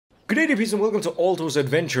Good day, peeps, and welcome to ALTO'S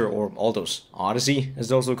Adventure, or ALTO'S Odyssey, as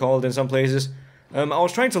it's also called in some places. I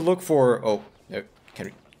was trying to look for... I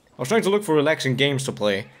was trying to look for relaxing games to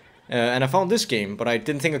play, and I found this game, but I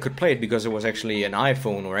didn't think I could play it because it was actually an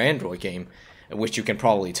iPhone or Android game, which you can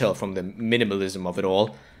probably tell from the minimalism of it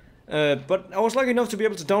all. But I was lucky enough to be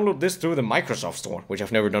able to download this through the Microsoft Store, which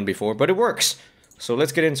I've never done before, but it works. So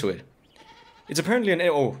let's get into it. It's apparently an...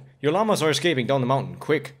 Oh, your llamas are escaping down the mountain.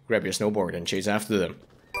 Quick, grab your snowboard and chase after them.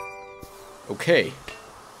 Okay.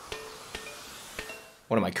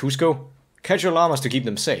 What am I, Cusco? Catch your llamas to keep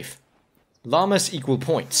them safe. Llamas equal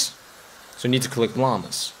points. So you need to collect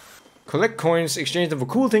llamas. Collect coins, exchange them for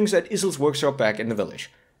cool things at Issel's workshop back in the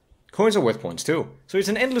village. Coins are worth points too. So it's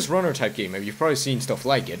an endless runner type game, and you've probably seen stuff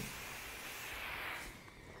like it.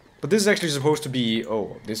 But this is actually supposed to be...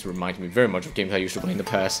 Oh, this reminds me very much of games I used to play in the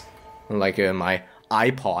past. Like my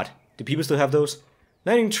iPod. Do people still have those?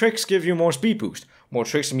 Landing tricks give you more speed boost. More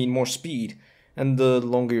tricks mean more speed. And the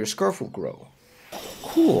longer your scarf will grow.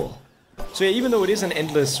 Cool. So yeah, even though it is an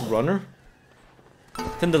endless runner,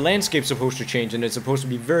 then the landscape's supposed to change and it's supposed to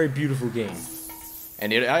be a very beautiful game.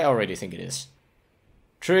 And I already think it is.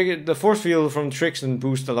 The force field from tricks and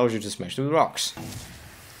boost allows you to smash through the rocks.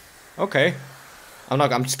 Okay.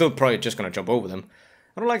 I'm still probably just gonna jump over them.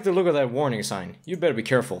 I don't like the look of that warning sign. You better be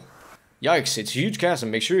careful. Yikes, it's a huge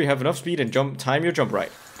chasm. Make sure you have enough speed and time your jump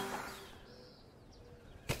right.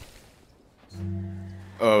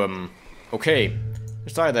 Okay.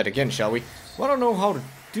 Let's try that again, shall we? Well, I don't know how to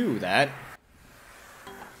do that.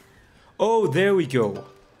 Oh, there we go.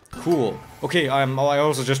 Cool. Okay, I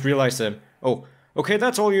also just realized that... Oh, okay,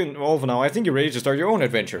 that's all for now. I think you're ready to start your own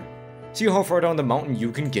adventure. See how far down the mountain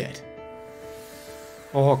you can get.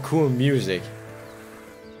 Oh, cool music.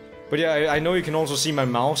 But yeah, I know you can also see my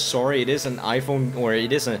mouse. Sorry, it is an iPhone, or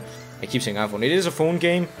it is a... I keep saying iPhone. It is a phone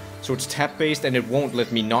game, so it's tap-based, and it won't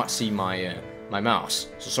let me not see my mouse.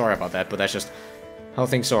 So sorry about that, but that's just how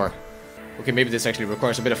things are. Okay, maybe this actually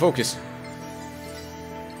requires a bit of focus.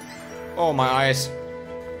 Oh, my eyes.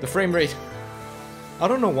 The frame rate. I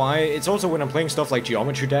don't know why. It's also when I'm playing stuff like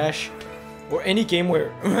Geometry Dash, or any game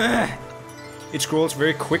where it scrolls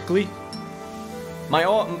very quickly. I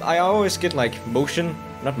always get like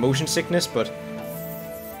not motion sickness, but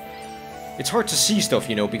it's hard to see stuff,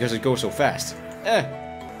 you know, because it goes so fast.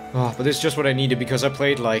 Oh, but this is just what I needed because I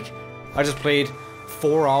just played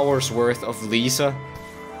 4 hours worth of Lisa,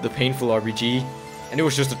 the painful RPG, and it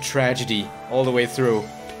was just a tragedy all the way through,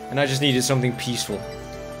 and I just needed something peaceful.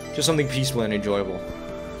 Just something peaceful and enjoyable.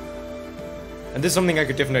 And this is something I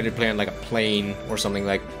could definitely play on like a plane or something,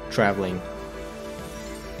 like traveling.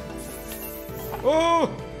 Oh!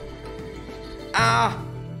 Ah!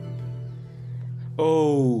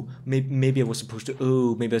 Oh, maybe I was supposed to...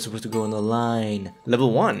 Oh, maybe I was supposed to go on the line.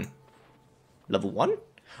 Level 1? Level 1?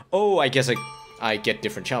 Oh, I guess I get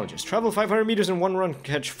different challenges. Travel 500 meters in one run,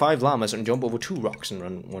 catch 5 llamas, and jump over 2 rocks in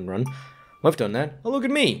one run. Well, I've done that. Oh, look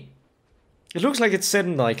at me! It looks like it's set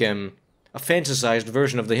in like a fantasized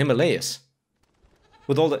version of the Himalayas.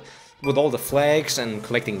 With all the flags and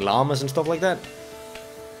collecting llamas and stuff like that.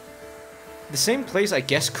 The same place I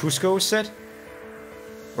guess Cusco is set.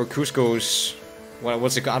 Or Cusco's... Well,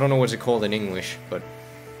 what's it? I don't know what's it called in English, but...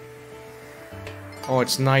 Oh,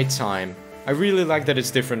 it's nighttime. I really like that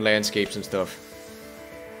it's different landscapes and stuff.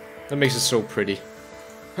 That makes it so pretty.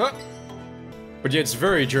 Huh? But yeah, it's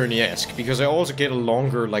very Journey-esque, because I also get a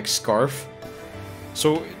longer, like, scarf.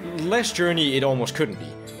 So, less Journey it almost couldn't be.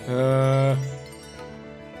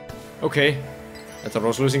 Okay. I thought I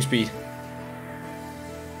was losing speed.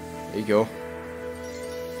 There you go.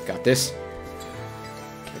 Got this.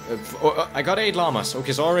 I got 8 llamas.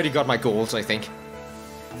 Okay, so I already got my goals, I think.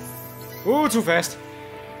 Oh, too fast.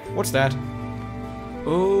 What's that?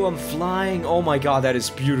 Oh, I'm flying. Oh my god, that is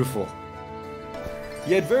beautiful.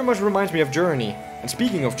 Yeah, it very much reminds me of Journey. And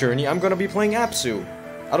speaking of Journey, I'm gonna be playing Apsu.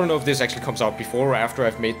 I don't know if this actually comes out before or after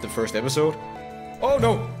I've made the first episode. Oh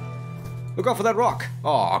no! Look out for that rock.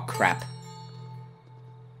 Oh, crap.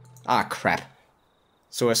 Ah, crap.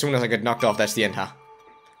 So as soon as I get knocked off, that's the end, huh?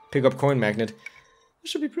 Pick up coin magnet. This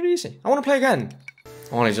should be pretty easy. I want to play again.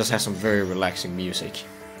 I want to just have some very relaxing music.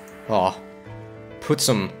 Oh. Put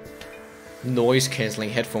some noise-canceling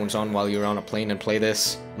headphones on while you're on a plane and play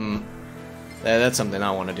this. That's something I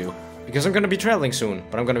want to do. Because I'm going to be traveling soon,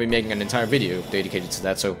 but I'm going to be making an entire video dedicated to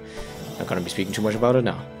that, so I'm not going to be speaking too much about it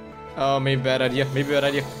now. Oh, maybe bad idea. Maybe bad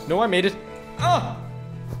idea. No, I made it. Ah!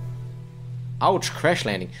 Ouch, crash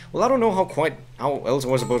landing. Well, I don't know how else I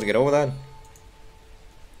was supposed to get over that.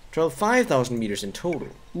 Travel 5,000 meters in total.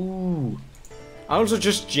 Ooh. I also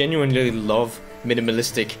just genuinely love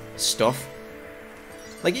minimalistic stuff.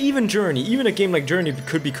 Like even Journey, even a game like Journey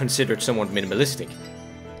could be considered somewhat minimalistic.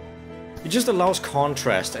 It just allows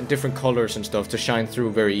contrast and different colors and stuff to shine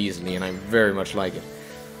through very easily, and I very much like it.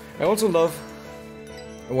 I also love...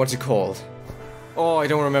 what's it called? Oh, I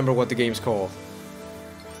don't remember what the game's called.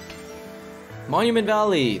 Monument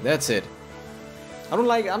Valley, that's it. I'm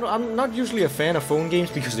not usually a fan of phone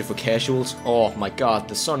games because they're for casuals. Oh my god,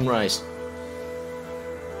 the sunrise.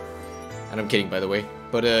 And I'm kidding, by the way.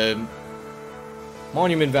 But,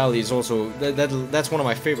 Monument Valley is also... That's one of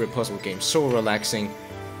my favorite puzzle games. So relaxing.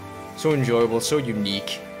 So enjoyable, so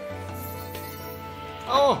unique.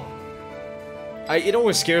 Oh! It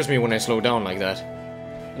always scares me when I slow down like that.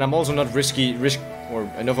 And I'm also not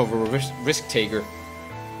enough of a risk taker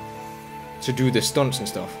to do the stunts and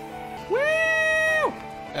stuff. Woo!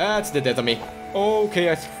 That's the death of me. Okay,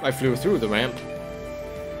 I flew through the ramp.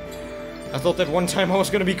 I thought that one time I was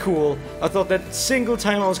gonna be cool. I thought that single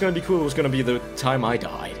time I was gonna be cool was gonna be the time I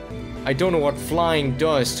died. I don't know what flying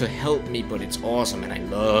does to help me, but it's awesome and I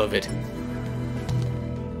love it.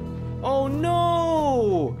 Oh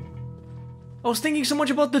no! I was thinking so much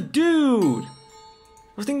about the dude!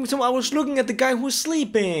 I was looking at the guy who was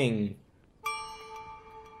sleeping!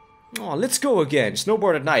 Oh, let's go again.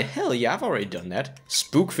 Snowboard at night. Hell yeah, I've already done that.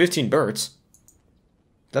 Spook 15 birds.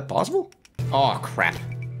 Is that possible? Oh, crap.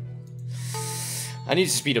 I need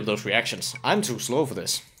to speed up those reactions. I'm too slow for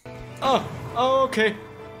this. Oh, okay.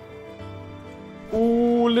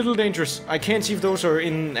 Ooh, a little dangerous. I can't see if those are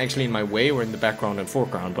actually in my way or in the background and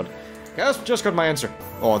foreground, but I just got my answer.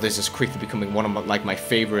 Oh, this is quickly becoming one of my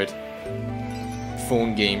favorite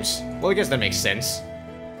phone games. Well, I guess that makes sense,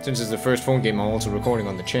 since it's the first phone game I'm also recording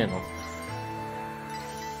on the channel.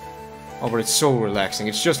 Oh, but it's so relaxing.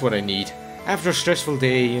 It's just what I need. After a stressful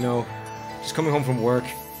day, you know, just coming home from work,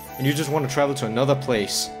 and you just want to travel to another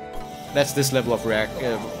place. That's this level of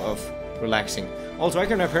relaxing. Also, I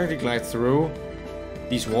can apparently glide through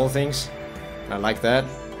these wall things. I like that.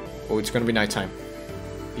 Oh, it's gonna be nighttime.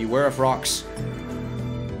 Beware of rocks.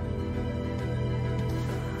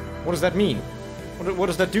 What does that mean? What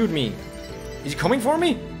does that dude mean? Is he coming for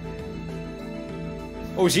me?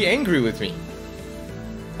 Oh, is he angry with me?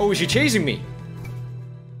 Oh, is he chasing me?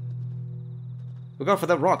 Look out for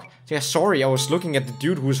that rock. Yeah, sorry, I was looking at the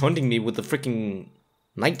dude who was hunting me with the freaking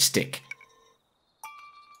nightstick.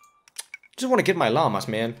 Just want to get my llamas,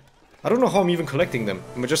 man. I don't know how I'm even collecting them.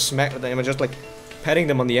 Am I just like patting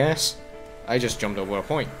them on the ass? I just jumped over a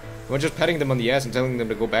point. Am I just patting them on the ass and telling them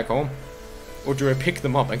to go back home? Or do I pick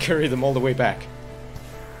them up and carry them all the way back?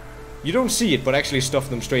 You don't see it, but actually stuff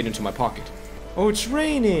them straight into my pocket. Oh, it's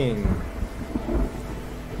raining!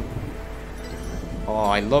 Oh,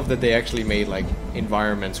 I love that they actually made, like,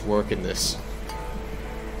 environments work in this.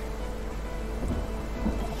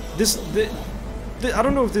 I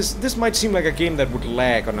don't know if this might seem like a game that would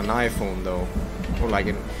lag on an iPhone, though. Or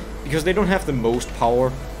like because they don't have the most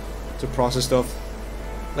power to process stuff.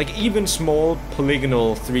 Like, even small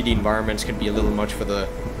polygonal 3D environments can be a little much for the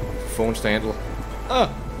phones to handle.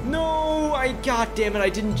 No! God damn it, I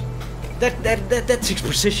didn't... That takes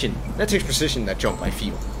precision. That takes precision, that jump, I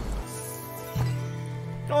feel.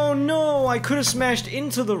 Oh no, I could have smashed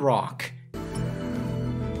into the rock.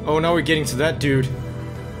 Oh, now we're getting to that dude.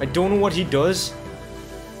 I don't know what he does,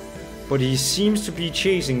 but he seems to be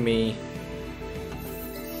chasing me.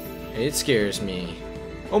 It scares me.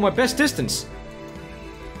 Oh, my best distance.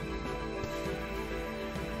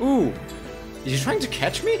 Ooh. Is he trying to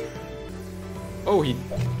catch me? Oh, he...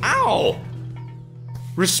 Ow!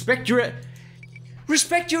 Respect your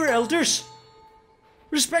elders!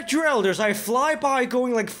 Respect your elders! I fly by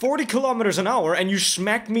going like 40 kilometers an hour and you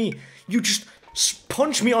smack me. You just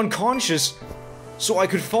punch me unconscious so I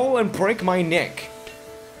could fall and break my neck.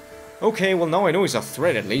 Okay, well now I know he's a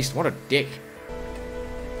threat at least. What a dick.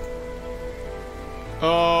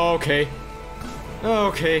 Okay.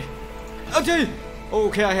 Okay.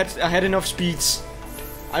 Okay, I had enough speeds.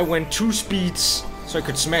 I went 2 speeds so I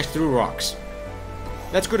could smash through rocks.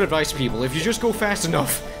 That's good advice, people. If you just go fast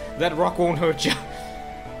enough, that rock won't hurt you.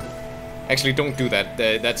 Actually, don't do that.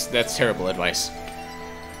 That's terrible advice.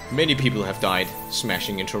 Many people have died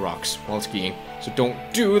smashing into rocks while skiing, so don't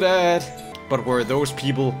do that. But were those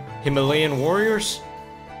people Himalayan warriors?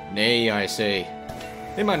 Nay, I say.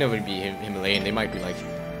 They might never be Himalayan. They might be like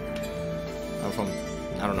from,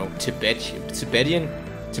 I don't know, Tibetian.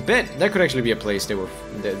 Tibet. That could actually be a place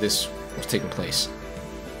this was taking place.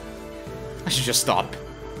 I should just stop.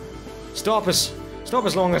 Stop as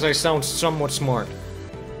long as I sound somewhat smart.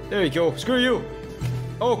 There you go. Screw you.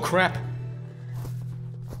 Oh crap.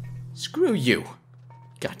 Screw you.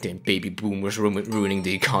 Goddamn baby boomers ruining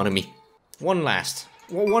the economy. One last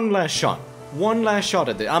shot. one last shot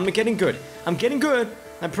at it. I'm getting good. I'm getting good.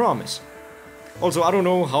 I promise. Also, I don't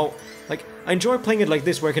know how... Like, I enjoy playing it like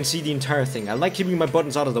this where I can see the entire thing. I like keeping my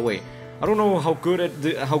buttons out of the way. I don't know how good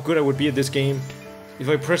I would be at this game if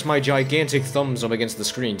I press my gigantic thumbs up against the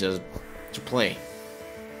screen to play.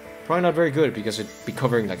 Probably not very good because it'd be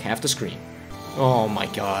covering like half the screen. Oh my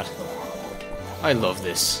god. I love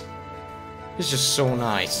this. It's just so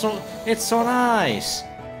nice. It's so nice.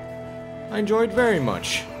 I enjoy it very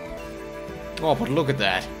much. Oh, but look at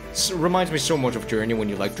that. It reminds me so much of Journey when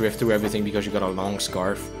you like drift through everything because you got a long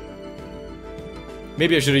scarf.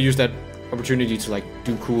 Maybe I should have used that opportunity to like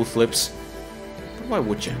do cool flips. But why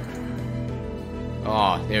would you?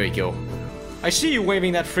 Ah, there we go. I see you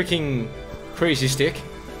waving that freaking crazy stick.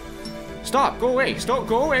 Stop! Go away! Stop!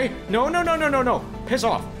 Go away! No, no, no, no, no, no! Piss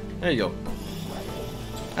off! There you go.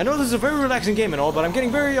 I know this is a very relaxing game and all, but I'm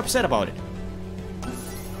getting very upset about it.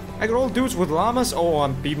 I got all dudes with llamas. Oh,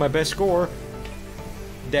 I'm beat my best score.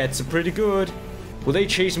 That's pretty good. Will they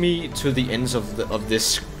chase me to the ends of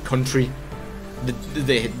this country?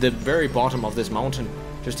 The very bottom of this mountain,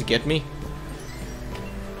 just to get me?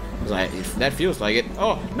 If that feels like it.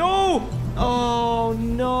 Oh no! Oh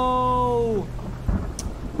no!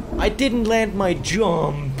 I didn't land my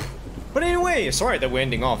jump. But anyway, sorry that we're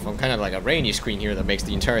ending off on kind of like a rainy screen here that makes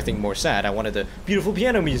the entire thing more sad. I wanted the beautiful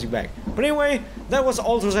piano music back. But anyway, that was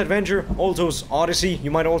ALTO'S Adventure, ALTO'S Odyssey.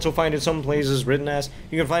 You might also find it some places written as.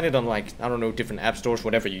 You can find it on like, I don't know, different app stores,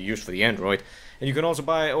 whatever you use for the Android. And you can also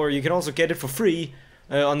buy, or you can also get it for free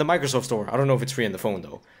on the Microsoft Store. I don't know if it's free on the phone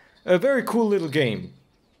though. A very cool little game.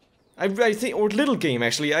 I think, or little game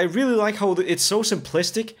actually. I really like how it's so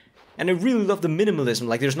simplistic. And I really love the minimalism.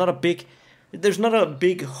 Like there's not a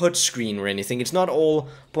big HUD screen or anything. It's not all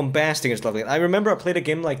bombastic and stuff like that. I remember I played a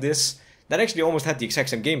game like this that actually almost had the exact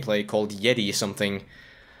same gameplay called Yeti something,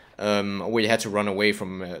 where you had to run away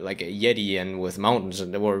from like a Yeti and with mountains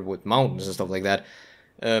and stuff like that.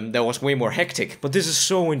 That was way more hectic, but this is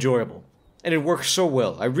so enjoyable and it works so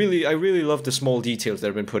well. I really love the small details that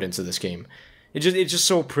have been put into this game. It's just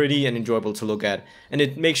so pretty and enjoyable to look at, and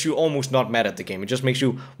it makes you almost not mad at the game. It just makes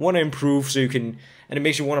you want to improve so you can, and it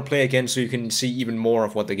makes you want to play again so you can see even more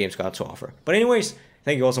of what the game's got to offer. But anyways,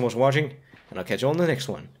 thank you all so much for watching, and I'll catch you on the next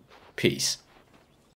one. Peace.